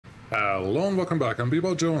Hello and welcome back. I'm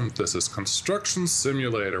Bebo Joe and this is Construction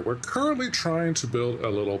Simulator. We're currently trying to build a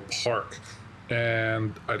little park.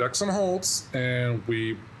 And I dug some holes and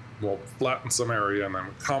we, flattened some area and then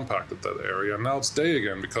compacted that area. And now it's day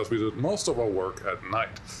again because we did most of our work at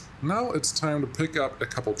night. Now it's time to pick up a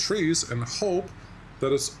couple trees and hope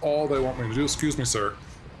that is all they want me to do. Excuse me, sir.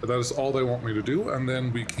 That is all they want me to do, and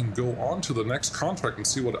then we can go on to the next contract and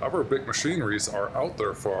see what other big machineries are out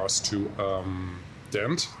there for us to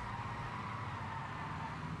dent.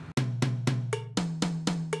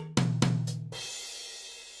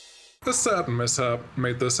 A sad mishap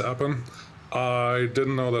made this happen. I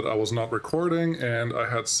didn't know that I was not recording, and I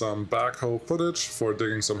had some backhoe footage for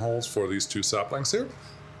digging some holes for these two saplings here.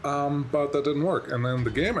 But that didn't work, and then the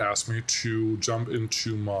game asked me to jump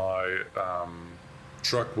into my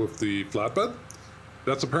truck with the flatbed.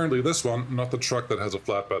 That's apparently this one, not the truck that has a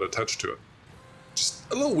flatbed attached to it.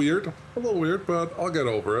 Just a little weird, but I'll get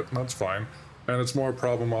over it, that's fine. And it's more a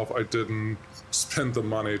problem of I didn't spend the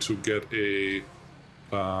money to get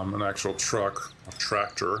an actual truck, a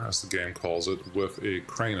tractor, as the game calls it, with a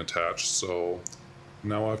crane attached, so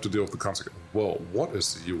now I have to deal with the consequence. Whoa, what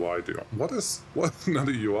is the UI doing? What, not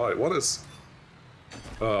a UI, what is,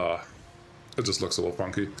 it just looks a little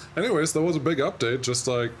funky. Anyways, there was a big update just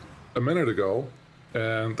like a minute ago,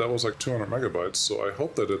 and that was like 200 megabytes, so I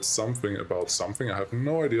hope that it's something about something. I have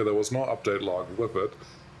no idea, there was no update log with it.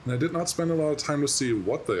 And I did not spend a lot of time to see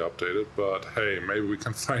what they updated, but hey, maybe we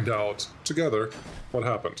can find out together what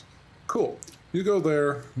happened. Cool. You go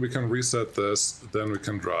there, we can reset this, then we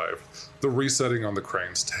can drive. The resetting on the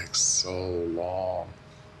cranes takes so long.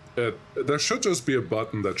 There should just be a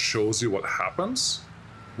button that shows you what happens.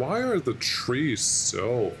 Why are the trees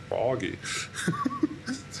so foggy?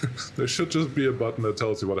 There should just be a button that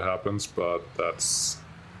tells you what happens, but that's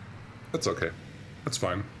okay. That's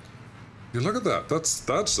fine. You look at that. That's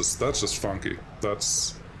just funky. I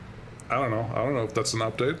don't know if that's an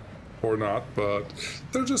update or not, but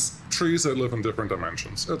they're just trees that live in different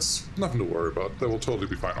dimensions. It's nothing to worry about. They will totally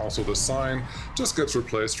be fine. Also, the sign just gets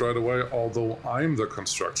replaced right away, although I'm the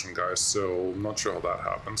construction guy, so I'm not sure how that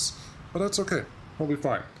happens. But that's okay. We'll be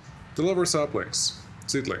fine. Deliver saplings.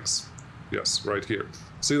 Seedlings. Yes, right here.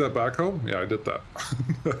 See that backhoe? Yeah, I did that.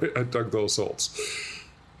 I dug those holes.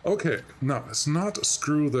 Okay, now let's not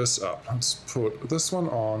screw this up. Let's put this one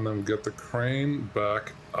on and get the crane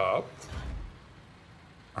back up.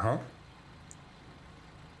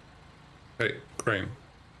 Hey, crane.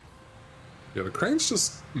 Yeah, the crane's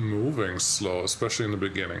just moving slow, especially in the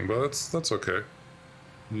beginning, but that's okay.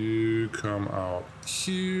 You come out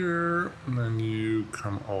here, and then you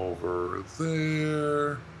come over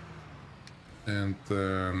there, and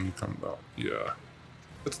then you come down. Yeah.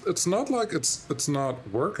 It's not like it's not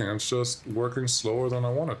working, it's just working slower than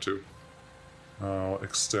I want it to. I'll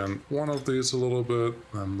extend one of these a little bit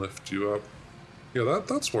and lift you up. Yeah,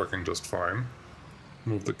 that's working just fine.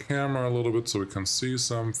 Move the camera a little bit so we can see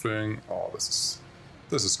something. Oh, this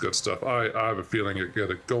is good stuff. I have a feeling you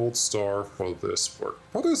get a gold star for this work.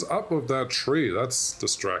 What is up with that tree? That's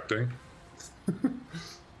distracting.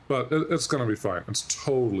 But it's going to be fine. It's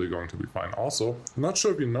totally going to be fine. Also, I'm not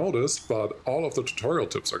sure if you noticed, but all of the tutorial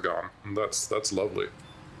tips are gone. And that's lovely.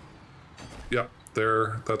 Yeah,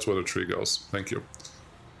 that's where the tree goes. Thank you.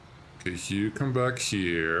 Okay, you come back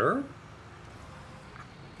here.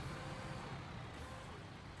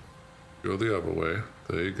 Go the other way.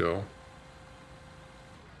 There you go.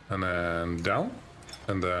 And then down.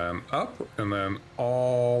 And then up. And then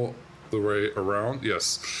all the way around.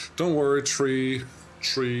 Yes. Don't worry,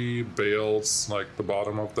 tree bales, like the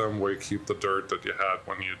bottom of them where you keep the dirt that you had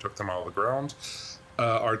when you took them out of the ground,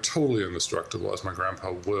 are totally indestructible, as my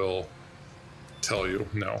grandpa will tell you.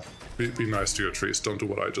 No, be nice to your trees, don't do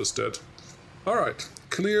what I just did. Alright,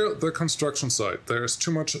 clear the construction site. There's too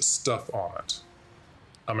much stuff on it.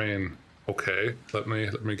 I mean, okay, let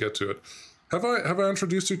me get to it. Have I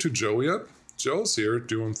introduced you to Joe yet? Joe's here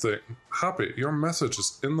doing thing. Hape, your message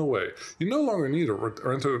is in the way. You no longer need a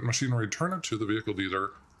rented machine. Return it to the vehicle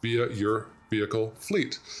dealer via your vehicle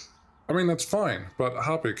fleet. I mean, that's fine, but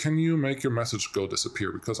Hape, can you make your message go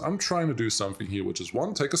disappear? Because I'm trying to do something here, which is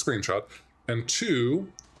one, take a screenshot, and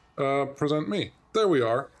two, present me. There we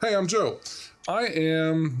are. Hey, I'm Joe. I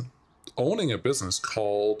am owning a business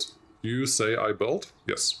called You Say I Built.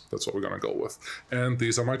 Yes, that's what we're gonna go with. And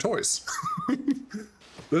these are my toys.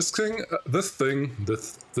 This thing,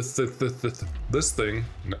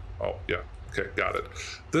 no, oh yeah, okay, got it.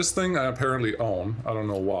 This thing I apparently own, I don't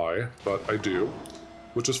know why, but I do,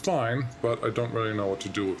 which is fine, but I don't really know what to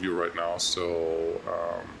do with you right now, so,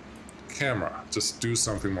 camera, just do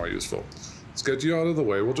something more useful. Let's get you out of the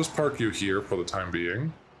way, we'll just park you here for the time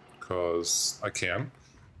being, because I can.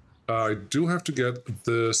 I do have to get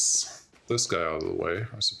this guy out of the way,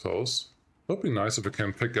 I suppose. It would be nice if I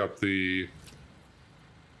can pick up the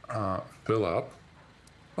fill up.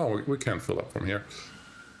 Oh, we can fill up from here.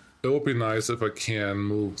 It would be nice if I can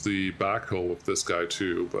move the backhoe with this guy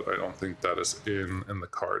too, but I don't think that is in the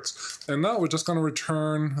cards. And now we're just going to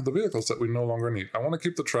return the vehicles that we no longer need. I want to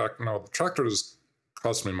keep the tractor. Now, the tractor just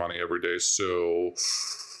costs me money every day, so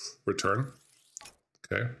return.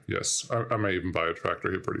 Okay, yes, I may even buy a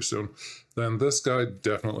tractor here pretty soon. Then this guy,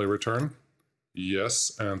 definitely return.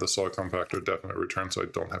 Yes, and the soil compactor definitely return, so I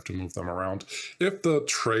don't have to move them around. If the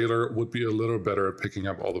trailer would be a little better at picking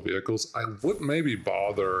up all the vehicles, I would maybe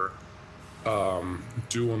bother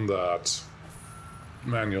doing that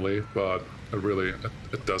manually, but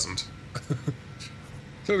it doesn't.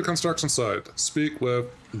 To the construction site, speak with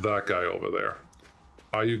that guy over there.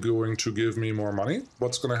 Are you going to give me more money?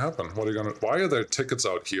 What's going to happen? What are you going to? Why are there tickets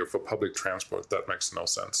out here for public transport? That makes no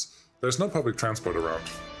sense. There's no public transport around.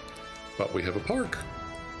 But we have a park.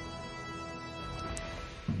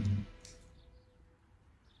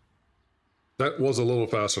 That was a little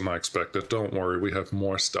faster than I expected. Don't worry, we have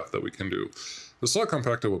more stuff that we can do. The soil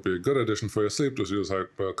compactor would be a good addition for your sleep to use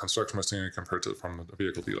construction machinery compared to from the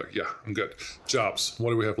vehicle dealer. Yeah, I'm good. Jobs, what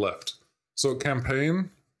do we have left? So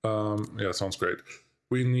campaign, yeah, sounds great.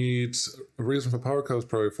 We need a reason for power codes,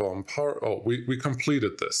 probably from power. Oh, we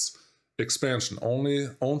completed this. Expansion,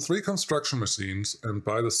 own 3 construction machines and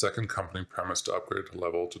buy the second company premise to upgrade to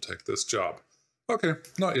level to take this job. Okay,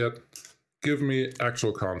 not yet. Give me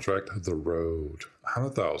actual contract, the road.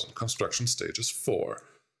 100,000, construction stages 4.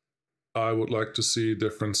 I would like to see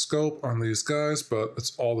different scope on these guys, but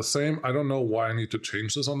it's all the same. I don't know why I need to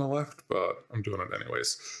change this on the left, but I'm doing it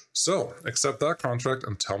anyways. So, accept that contract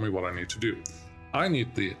and tell me what I need to do. I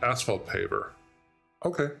need the asphalt paver.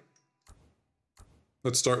 Okay.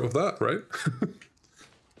 Let's start with that, right?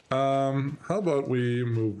 How about we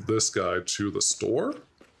move this guy to the store?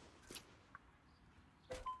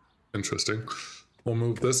 Interesting. We'll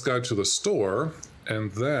move this guy to the store,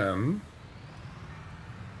 and then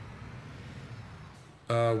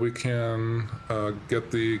we can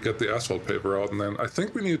get the asphalt paver out, and then I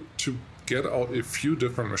think we need to get out a few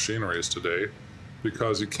different machineries today,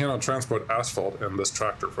 because you cannot transport asphalt in this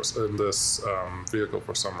tractor in this vehicle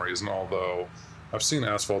for some reason. Although I've seen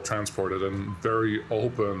asphalt transported in very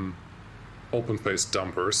open-faced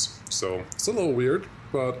dumpers, so it's a little weird,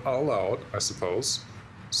 but I'll allow it, I suppose.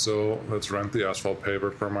 So let's rent the asphalt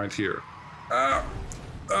paver from right here.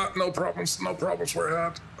 No problems where it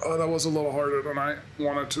had. Oh, that was a little harder than I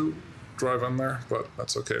wanted to drive in there, but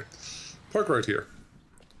that's okay. Park right here.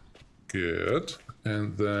 Good.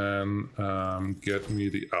 And then get me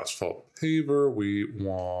the asphalt paver. We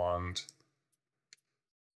want...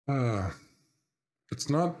 It's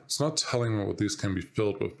not telling me what these can be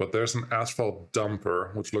filled with, but there's an asphalt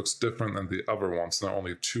dumper, which looks different than the other ones. There are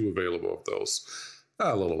only 2 available of those.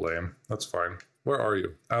 A little lame. That's fine. Where are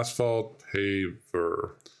you? Asphalt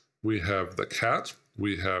paver. We have the cat.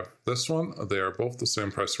 We have this one. They are both the same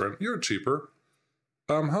price rent. You're cheaper.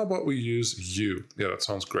 How about we use you? Yeah, that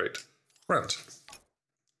sounds great. Rent.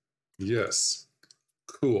 Yes.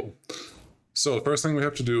 Cool. So the first thing we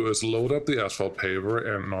have to do is load up the asphalt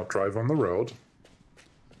paver and not drive on the road.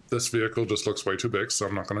 This vehicle just looks way too big, so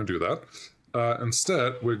I'm not going to do that.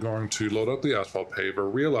 Instead, we're going to load up the asphalt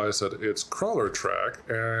paver, realize that it's crawler track,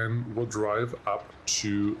 and we'll drive up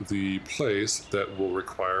to the place that will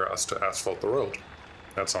require us to asphalt the road.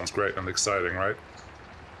 That sounds great and exciting, right?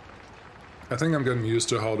 I think I'm getting used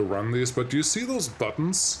to how to run these, but do you see those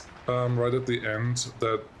buttons right at the end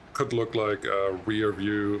that could look like a rear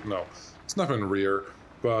view? No, it's nothing rear,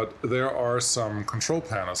 but there are some control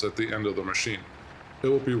panels at the end of the machine. It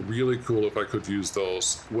would be really cool if I could use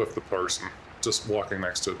those with the person just walking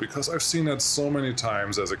next to it, because I've seen that so many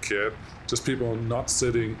times as a kid, just people not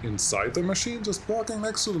sitting inside the machine, just walking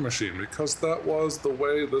next to the machine, because that was the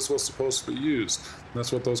way this was supposed to be used. And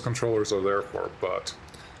that's what those controllers are there for, but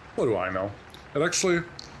what do I know? It actually,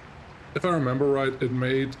 if I remember right, it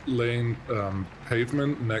made laying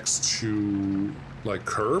pavement next to like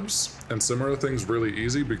curbs and similar things really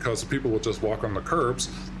easy, because people will just walk on the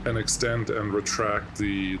curbs and extend and retract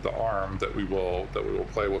the arm that we will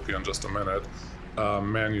play with you in just a minute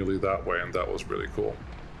manually that way, and that was really cool.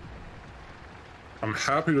 I'm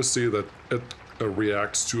happy to see that it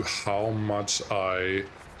reacts to how much I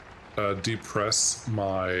depress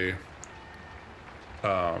my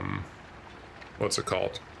what's it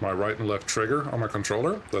called? My right and left trigger on my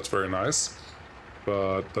controller. That's very nice,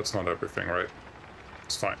 but that's not everything, right?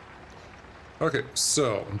 It's fine. Okay,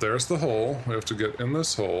 so there's the hole. We have to get in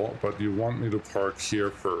this hole, but you want me to park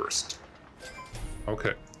here first.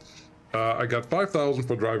 Okay. I got 5,000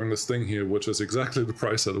 for driving this thing here, which is exactly the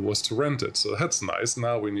price that it was to rent it, so that's nice.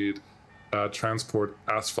 Now we need transport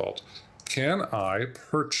asphalt. Can I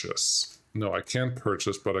purchase? No, I can't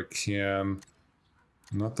purchase, but I can...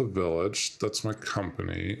 Not the village, that's my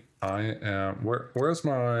company. I am... Where's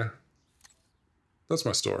my... That's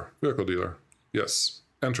my store. Vehicle dealer. Yes.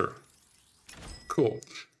 Enter. Cool.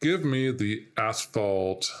 Give me the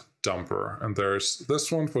asphalt dumper. And there's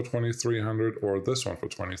this one for 2,300 or this one for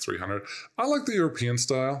 2,300. I like the European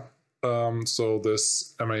style. So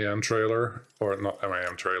this MAN trailer, or not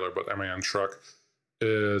MAN trailer, but MAN truck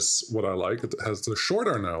is what I like. It has the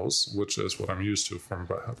shorter nose, which is what I'm used to from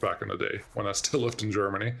back in the day when I still lived in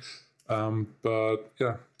Germany. But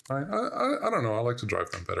yeah, I don't know. I like to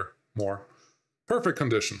drive them better, more. Perfect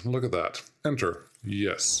condition. Look at that. Enter.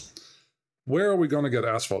 Yes. Where are we going to get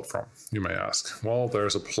asphalt from, you may ask? Well,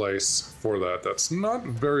 there's a place for that that's not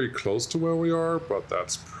very close to where we are, but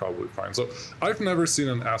that's probably fine. So I've never seen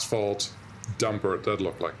an asphalt dumper that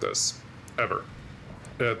looked like this, ever.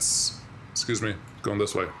 It's, excuse me, going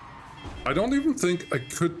this way. I don't even think I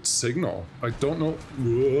could signal. I don't know.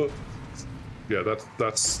 Yeah,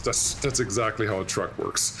 that's exactly how a truck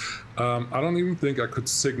works. I don't even think I could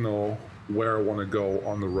signal where I want to go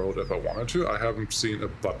on the road if I wanted to. I haven't seen a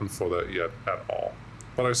button for that yet at all.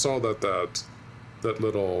 But I saw that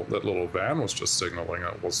little van was just signaling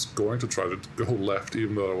I was going to try to go left,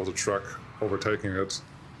 even though there was a truck overtaking it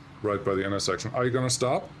right by the intersection. Are you gonna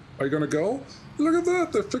stop? Are you gonna go? Look at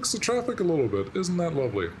that! They fixed the traffic a little bit. Isn't that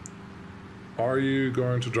lovely? Are you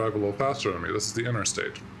going to drive a little faster than me? This is the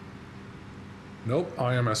interstate. Nope,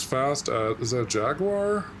 I am as fast as... Is that a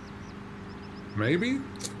Jaguar? Maybe?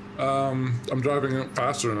 I'm driving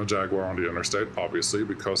faster than a Jaguar on the interstate, obviously,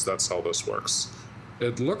 because that's how this works.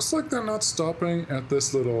 It looks like they're not stopping at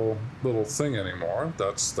this little thing anymore.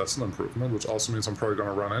 That's an improvement, which also means I'm probably going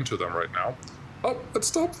to run into them right now. Oh, it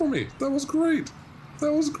stopped for me. That was great.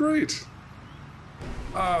 That was great.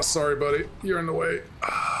 Ah, sorry, buddy. You're in the way.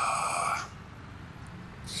 Ah.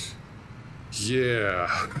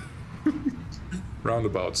 Yeah.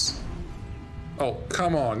 Roundabouts. Oh,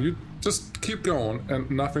 come on. You just keep going and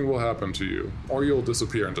nothing will happen to you. Or you'll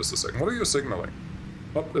disappear in just a second. What are you signaling?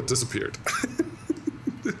 Oh, it disappeared.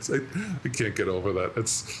 I can't get over that.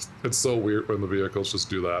 It's so weird when the vehicles just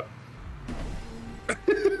do that.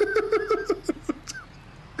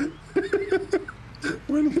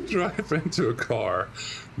 When you drive into a car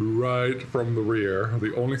right from the rear,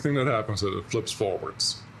 the only thing that happens is it flips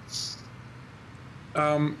forwards.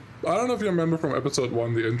 I don't know if you remember from episode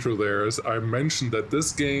 1, the intro there is I mentioned that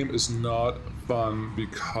this game is not fun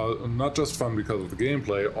because, not just fun because of the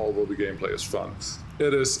gameplay, although the gameplay is fun.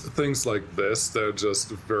 It is things like this that are just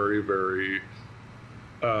very, very,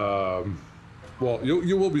 well,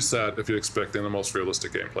 you will be sad if you're expecting the most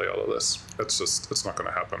realistic gameplay out of this. It's not going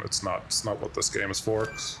to happen. It's not what this game is for.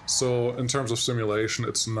 So in terms of simulation,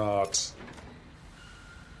 it's not,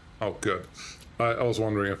 oh, good. I was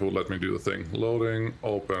wondering if it would let me do the thing. Loading,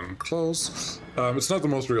 open, close. It's not the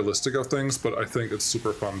most realistic of things, but I think it's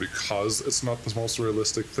super fun because it's not the most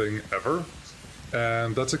realistic thing ever.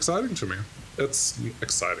 And that's exciting to me. It's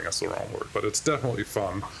exciting, that's the wrong word, but it's definitely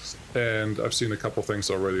fun. And I've seen a couple things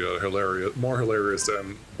already that are hilarious, more hilarious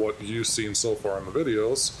than what you've seen so far in the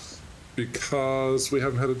videos, because we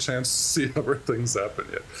haven't had a chance to see other things happen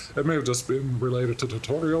yet. It may have just been related to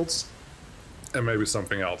tutorials, and maybe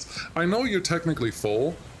something else. I know you're technically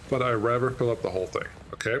full, but I'd rather fill up the whole thing,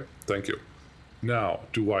 okay? Thank you. Now,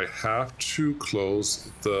 do I have to close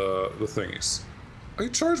the thingies? You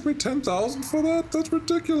charged me 10,000 for that? That's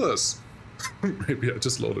ridiculous. Maybe I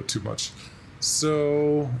just loaded too much.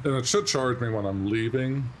 So, and it should charge me when I'm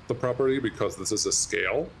leaving the property because this is a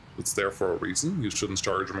scale. It's there for a reason. You shouldn't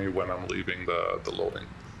charge me when I'm leaving the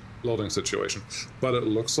loading situation. But it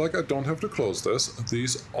looks like I don't have to close this.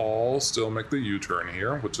 These all still make the U-turn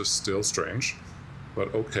here, which is still strange,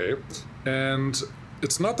 but okay. And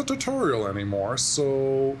it's not the tutorial anymore,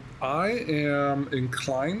 so I am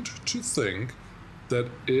inclined to think that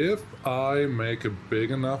if I make a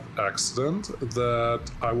big enough accident that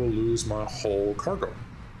I will lose my whole cargo.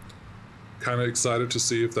 Kind of excited to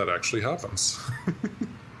see if that actually happens.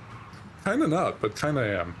 Kind of not, but kind of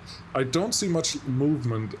am. I don't see much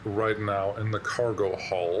movement right now in the cargo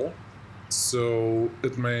hull, so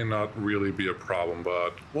it may not really be a problem,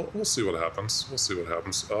 but we'll see what happens. We'll see what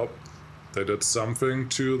happens. Oh, they did something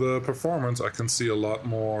to the performance. I can see a lot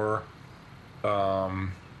more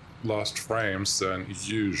lost frames than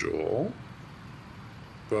usual.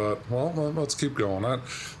 But, well, let's keep going.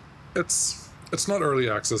 It's It's not early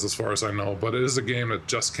access as far as I know, but it is a game that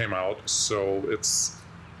just came out, so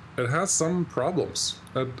it has some problems.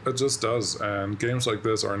 It just does, and games like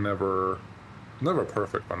this are never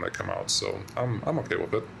perfect when they come out, so I'm okay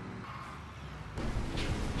with it.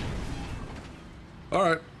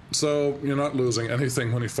 Alright, so you're not losing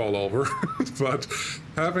anything when you fall over, but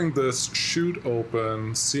having this chute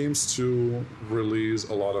open seems to release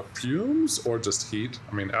a lot of fumes or just heat.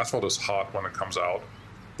 I mean, asphalt is hot when it comes out.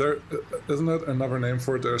 There isn't it another name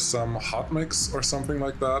for it? There's some hot mix or something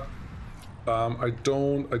like that. I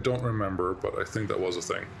don't remember, but I think that was a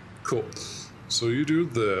thing. Cool. So you do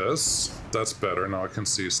this. That's better. Now I can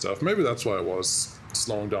see stuff. Maybe that's why I was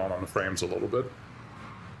slowing down on the frames a little bit.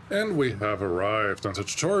 And we have arrived, and the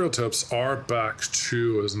tutorial tips are back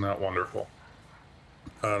too. Isn't that wonderful?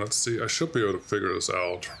 Let's see. I should be able to figure this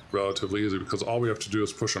out relatively easy because all we have to do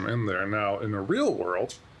is push them in there. Now, in the real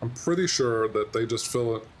world, I'm pretty sure that they just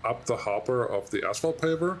fill up the hopper of the asphalt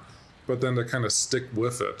paver, but then they kind of stick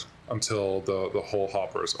with it until the whole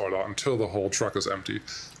hopper is, or until the whole truck is empty.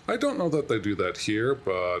 I don't know that they do that here,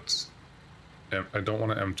 but I don't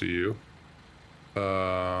want to empty you.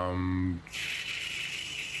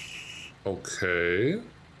 Okay.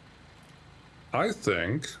 I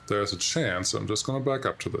think there's a chance. I'm just going to back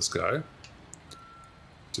up to this guy.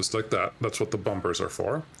 Just like that. That's what the bumpers are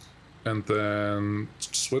for. And then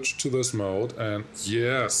switch to this mode, and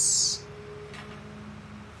yes!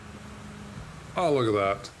 Oh, look at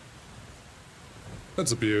that.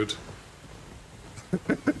 That's a beaut.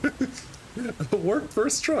 It worked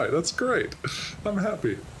first try. That's great. I'm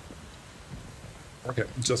happy. Okay,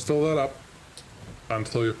 just fill that up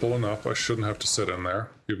until you're full enough. I shouldn't have to sit in there.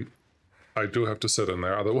 I do have to sit in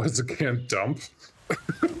there, otherwise it can't dump.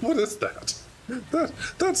 What is that?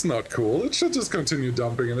 That's not cool. It should just continue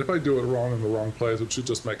dumping, and if I do it wrong in the wrong place, it should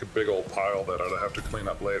just make a big old pile that I'd have to clean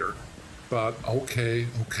up later. But okay,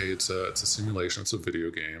 it's a simulation, it's a video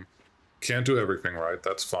game. Can't do everything right,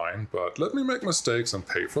 that's fine, but let me make mistakes and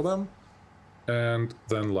pay for them, and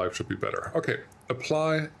then life should be better. Okay,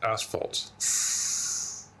 apply asphalt.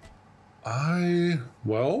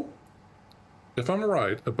 Well, if I'm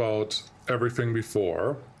right about everything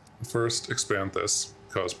before, first expand this,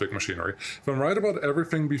 because big machinery. If I'm right about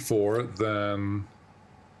everything before, then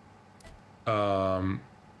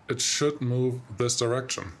it should move this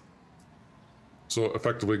direction. So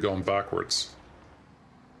effectively going backwards.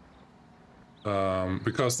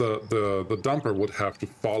 Because the dumper would have to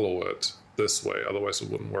follow it this way, otherwise it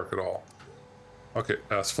wouldn't work at all. Okay,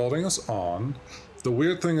 asphalting is on. The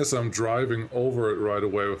weird thing is I'm driving over it right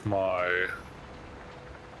away with my...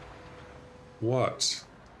 What?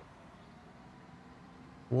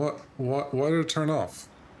 Why did it turn off?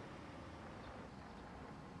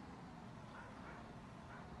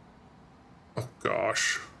 Oh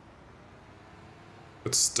gosh.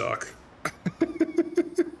 It's stuck.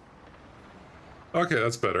 Okay,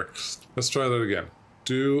 that's better. Let's try that again.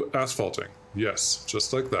 Do asphalting. Yes,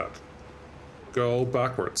 just like that. Go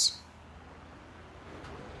backwards.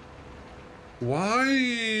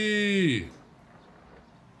 Why?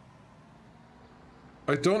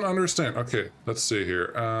 I don't understand. Okay, let's see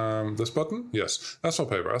here. This button? Yes. Asphalt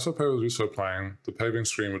paver. Asphalt paver is used for applying the paving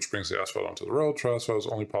stream, which brings the asphalt onto the road. Asphalt is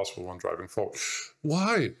only possible when driving forward.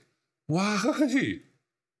 Why? Why?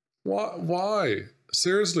 Why?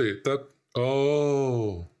 Seriously, that...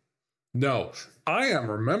 Oh. No, I am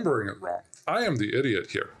remembering it wrong. I am the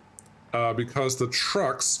idiot here. Because the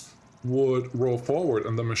trucks would roll forward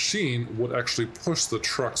and the machine would actually push the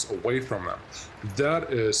trucks away from them.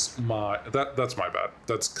 That's my bad.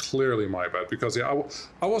 That's clearly my bad, because yeah,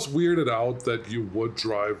 I was weirded out that you would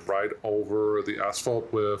drive right over the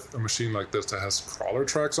asphalt with a machine like this that has crawler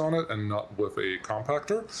tracks on it and not with a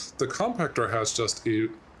compactor. The compactor has just a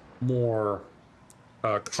more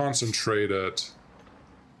concentrated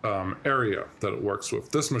area that it works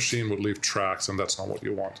with. This machine would leave tracks, and that's not what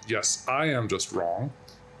you want. Yes, I am just wrong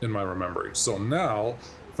in my remembering. So now,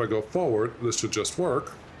 if I go forward, this should just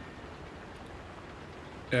work.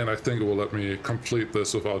 And I think it will let me complete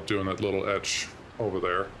this without doing that little edge over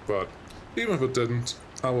there. But even if it didn't,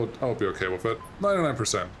 I'll be okay with it.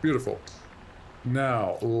 99%. Beautiful.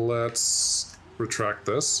 Now, let's retract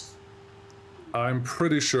this. I'm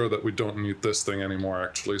pretty sure that we don't need this thing anymore,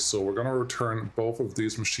 actually, so we're going to return both of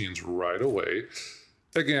these machines right away.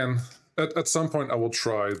 Again, at some point I will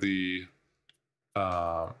try the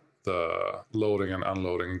loading and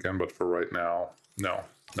unloading again, but for right now, no,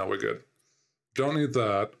 we're good. Don't need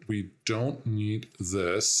that, we don't need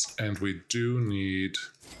this, and we do need...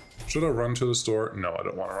 Should I run to the store? No, I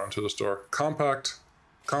don't want to run to the store.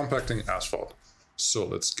 Compacting asphalt. So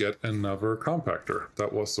let's get another compactor.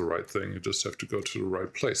 That was the right thing. You just have to go to the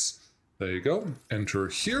right place. There you go. Enter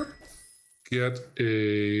here. Get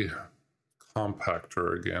a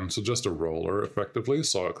compactor again. So just a roller, effectively.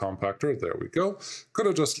 Saw a compactor. There we go. Could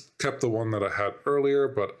have just kept the one that I had earlier,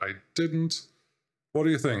 but I didn't. What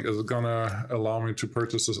do you think? Is it gonna allow me to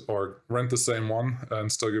purchase this or rent the same one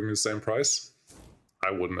and still give me the same price?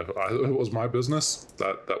 I wouldn't have. If it was my business,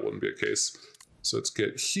 that wouldn't be a case. So let's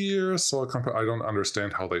get here. So I don't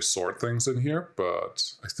understand how they sort things in here,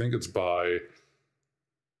 but I think it's by...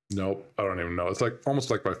 Nope, I don't even know. It's like almost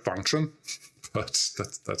like by function, but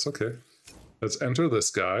that's okay. Let's enter this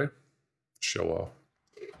guy. Show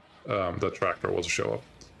off. The tractor was a show off.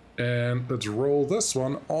 And let's roll this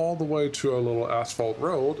one all the way to a little asphalt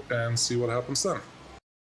road and see what happens then.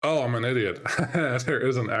 Oh, I'm an idiot. There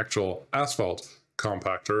is an actual asphalt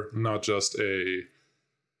compactor, not just a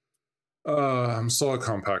soil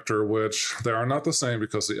compactor, which they are not the same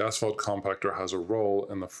because the asphalt compactor has a roll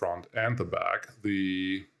in the front and the back.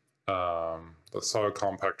 The soil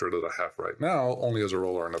compactor that I have right now only has a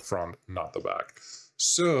roller in the front, not the back.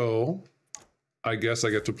 So I guess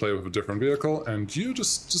I get to play with a different vehicle, and you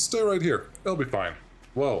just stay right here. It'll be fine.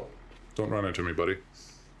 Whoa, don't run into me, buddy.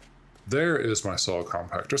 There is my soil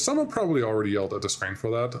compactor. Someone probably already yelled at the screen for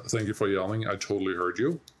that. Thank you for yelling. I totally heard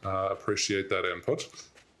you. Appreciate that input.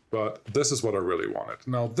 But this is what I really wanted.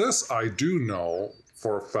 Now this I do know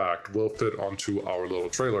for a fact will fit onto our little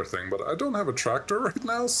trailer thing, but I don't have a tractor right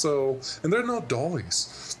now, so... And there are no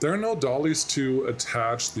dollies. There are no dollies to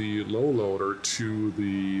attach the low loader to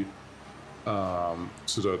the...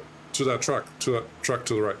 to that truck to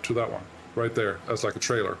the right, to that one. Right there, as like a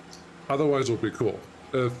trailer. Otherwise it would be cool.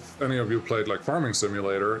 If any of you played like Farming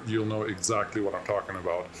Simulator, you'll know exactly what I'm talking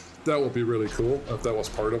about. That would be really cool if that was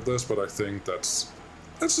part of this, but I think that's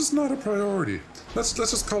just not a priority. Let's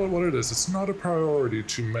just call it what it is. It's not a priority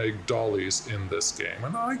to make dollies in this game,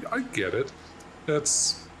 and I get it. It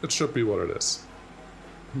should be what it is.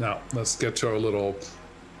 Now, let's get to our little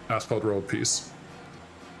asphalt road piece.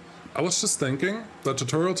 I was just thinking, the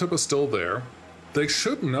tutorial tip is still there. They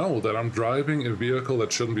should know that I'm driving a vehicle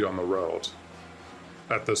that shouldn't be on the road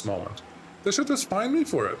at this moment. They should just find me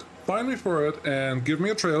for it. Find me for it and give me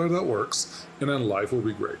a trailer that works, and then life will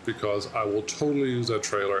be great because I will totally use that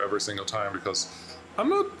trailer every single time because I'm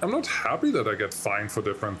not happy that I get fined for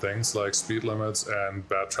different things like speed limits and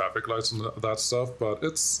bad traffic lights and that stuff, but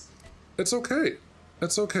it's okay.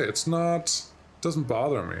 It's okay. It's not, doesn't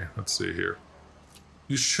bother me. Let's see here.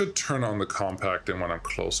 You should turn on the compacting when I'm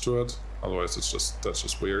close to it. Otherwise that's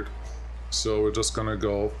just weird. So we're just gonna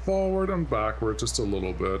go forward and backward just a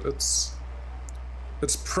little bit.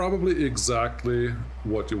 It's probably exactly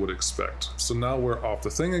what you would expect. So now we're off the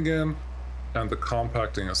thing again, and the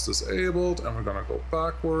compacting is disabled, and we're gonna go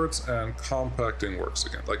backwards, and compacting works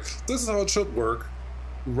again. Like, this is how it should work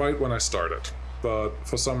right when I started. But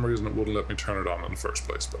for some reason it wouldn't let me turn it on in the first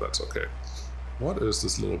place, but that's okay. What is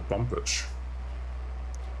this little bumpage?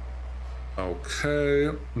 Okay,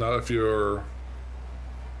 now if you're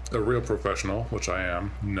a real professional, which I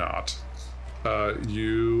am not,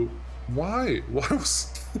 why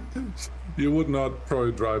was you would not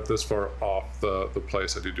probably drive this far off the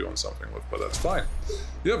place that you're doing something with, but that's fine.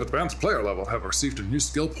 You have advanced player level, have received a new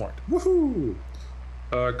skill point. Woohoo!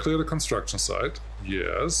 Clear the construction site.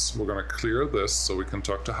 Yes, we're gonna clear this so we can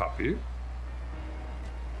talk to Hape.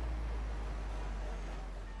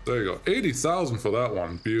 There you go, 80,000 for that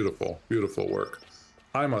one. Beautiful, beautiful work.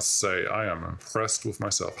 I must say, I am impressed with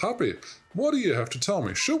myself. Hape, what do you have to tell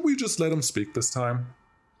me? Should we just let him speak this time?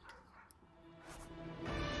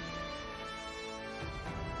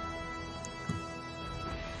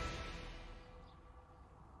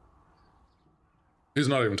 He's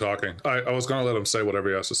not even talking. I was going to let him say whatever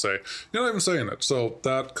he has to say. You're not even saying it. So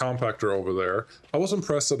that compactor over there, I was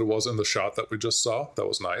impressed that it was in the shot that we just saw. That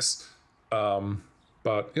was nice.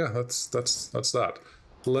 But yeah, that's that.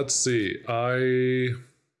 Let's see. Do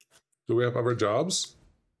we have other jobs?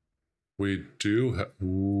 We do have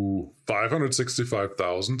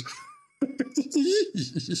 565,000.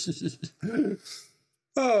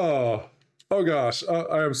 Oh gosh,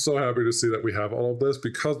 I am so happy to see that we have all of this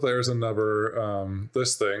because there's another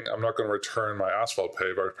this thing. I'm not going to return my asphalt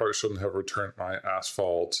paver. I probably shouldn't have returned my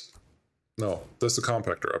asphalt. No, this is a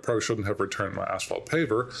compactor. I probably shouldn't have returned my asphalt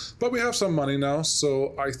paver, but we have some money now,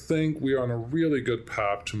 so I think we are on a really good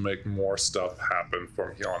path to make more stuff happen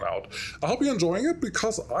from here on out. I hope you're enjoying it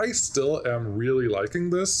because I still am really liking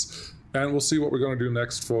this, and we'll see what we're going to do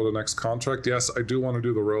next for the next contract. Yes, I do want to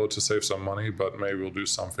do the road to save some money, but maybe we'll do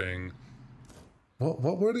something...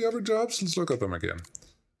 What were the other jobs? Let's look at them again.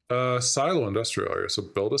 Silo industrial area, so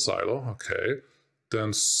build a silo, okay.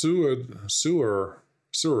 Then sewerage.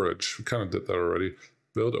 We kind of did that already.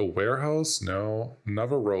 Build a warehouse? No.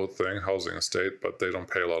 Another road thing, housing estate, but they don't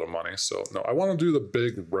pay a lot of money. So no, I want to do the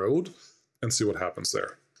big road and see what happens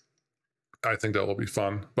there. I think that will be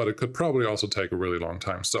fun, but it could probably also take a really long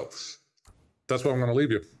time. So that's where I'm going to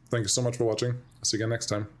leave you. Thank you so much for watching. I'll see you again next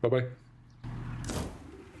time. Bye-bye.